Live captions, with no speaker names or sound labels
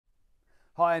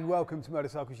Hi and welcome to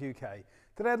Motorcycles UK.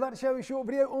 Today I'd like to show you a short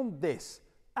video on this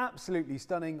absolutely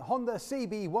stunning Honda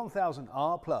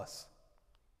CB1000R Plus.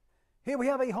 Here we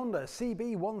have a Honda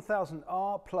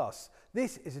CB1000R Plus.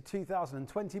 This is a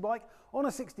 2020 bike on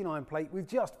a 69 plate with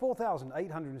just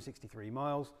 4,863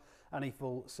 miles and a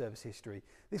full service history.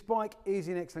 This bike is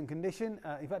in excellent condition.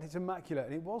 In fact, it's immaculate,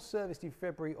 and it was serviced in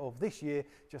February of this year,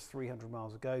 just 300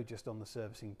 miles ago, just on the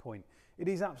servicing point. It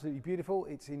is absolutely beautiful.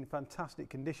 It's in fantastic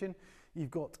condition.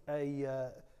 You've got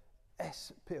a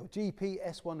GP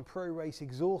S1 Pro Race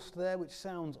exhaust there, which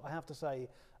sounds, I have to say,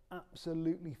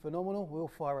 absolutely phenomenal. We'll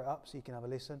fire it up so you can have a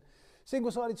listen.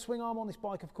 Single-sided swing arm on this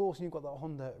bike, of course, and you've got that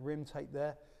Honda rim tape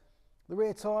there. The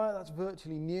rear tyre, that's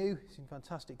virtually new. It's in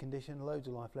fantastic condition, loads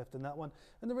of life left in that one.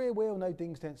 And the rear wheel, no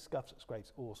dings, dents, scuffs,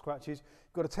 scrapes or scratches.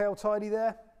 You've got a tail tidy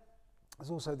there.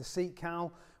 There's also the seat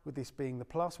cowl, with this being the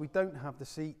Plus. We don't have the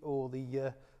seat or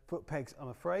the foot pegs, I'm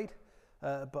afraid,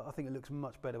 but I think it looks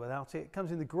much better without it. It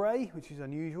comes in the grey, which is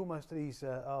unusual. Most of these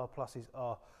R Pluses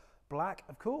are black,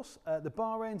 of course. The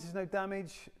bar ends, there's no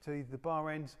damage to either the bar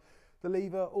ends, the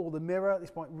lever or the mirror.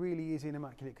 This bike really is in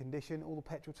immaculate condition. All the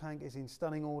petrol tank is in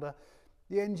stunning order.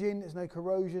 The engine, there's no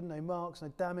corrosion, no marks, no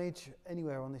damage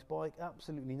anywhere on this bike.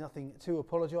 Absolutely nothing to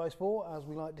apologise for, as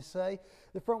we like to say.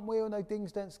 The front wheel, no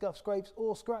dings, dents, scuffs, scrapes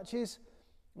or scratches.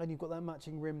 And you've got that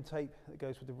matching rim tape that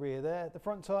goes with the rear there. The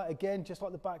front tyre, again, just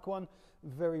like the back one,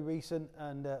 very recent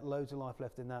and loads of life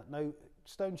left in that. No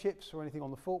stone chips or anything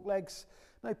on the fork legs.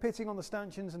 No pitting on the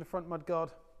stanchions and the front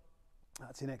mudguard.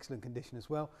 That's in excellent condition as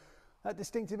well. That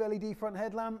distinctive LED front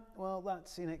headlamp, well,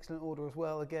 that's in excellent order as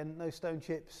well. Again, no stone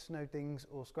chips, no dings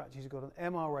or scratches. You've got an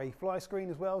MRA fly screen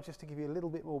as well, just to give you a little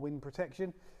bit more wind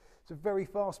protection. It's a very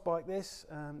fast bike, this.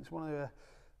 It's one of the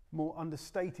more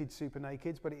understated Super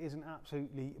Nakeds, but it is an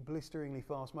absolutely blisteringly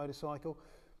fast motorcycle.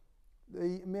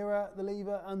 The mirror, the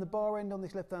lever and the bar end on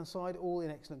this left-hand side, all in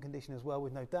excellent condition as well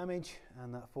with no damage.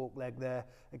 And that fork leg there,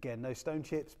 again, no stone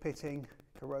chips, pitting,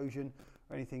 corrosion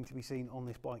or anything to be seen on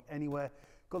this bike anywhere.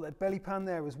 Got that belly pan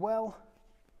there as well.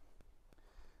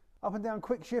 Up and down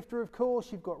quick shifter, of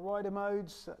course. You've got rider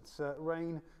modes, that's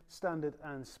rain, standard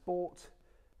and sport.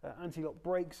 Anti-lock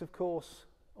brakes, of course.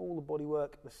 All the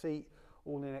bodywork, the seat,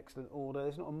 all in excellent order.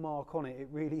 There's not a mark on it. It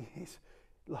really is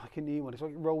like a new one. It's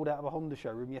like it rolled out of a Honda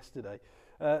showroom yesterday.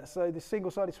 So the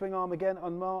single-sided swing arm, again,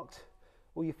 unmarked.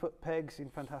 All your foot pegs in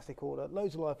fantastic order.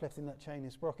 Loads of life left in that chain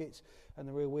and sprockets. And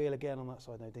the rear wheel, again, on that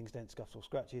side, no dings, dents, scuffs or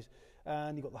scratches.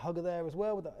 And you've got the hugger there as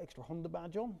well with that extra Honda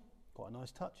badge on. Quite a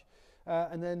nice touch.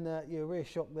 And then your rear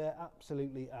shock there,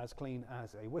 absolutely as clean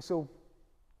as a whistle.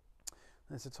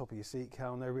 There's the top of your seat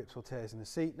cowl. No rips or tears in the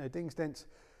seat. No dings, dents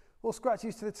or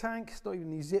scratches to the tank. It's not even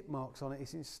any zip marks on it.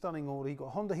 It's in stunning order. You've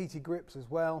got Honda heated grips as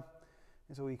well.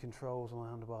 There's all your controls on the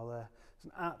handlebar there. It's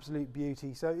an absolute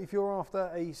beauty. So if you're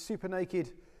after a super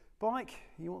naked bike,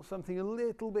 you want something a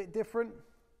little bit different,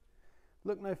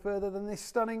 look no further than this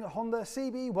stunning Honda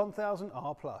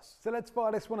CB1000R Plus. So let's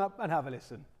fire this one up and have a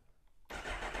listen.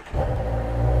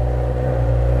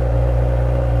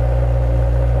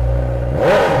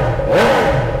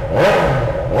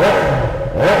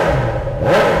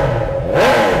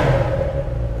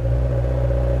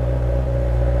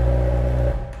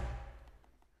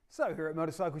 So here at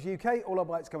Motorcycles UK, all our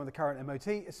bikes come with a current MOT,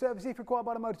 a service if required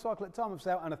by the motorcycle at time of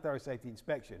sale and a thorough safety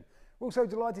inspection. We're also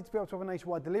delighted to be able to offer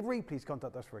nationwide delivery. Please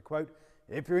contact us for a quote.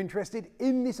 If you're interested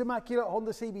in this immaculate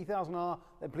Honda CB1000R,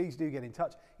 then please do get in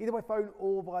touch, either by phone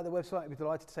or via the website. We'd be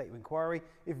delighted to take your inquiry.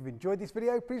 If you've enjoyed this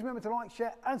video, please remember to like,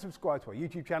 share and subscribe to our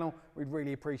YouTube channel. We'd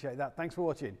really appreciate that. Thanks for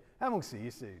watching and we'll see you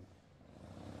soon.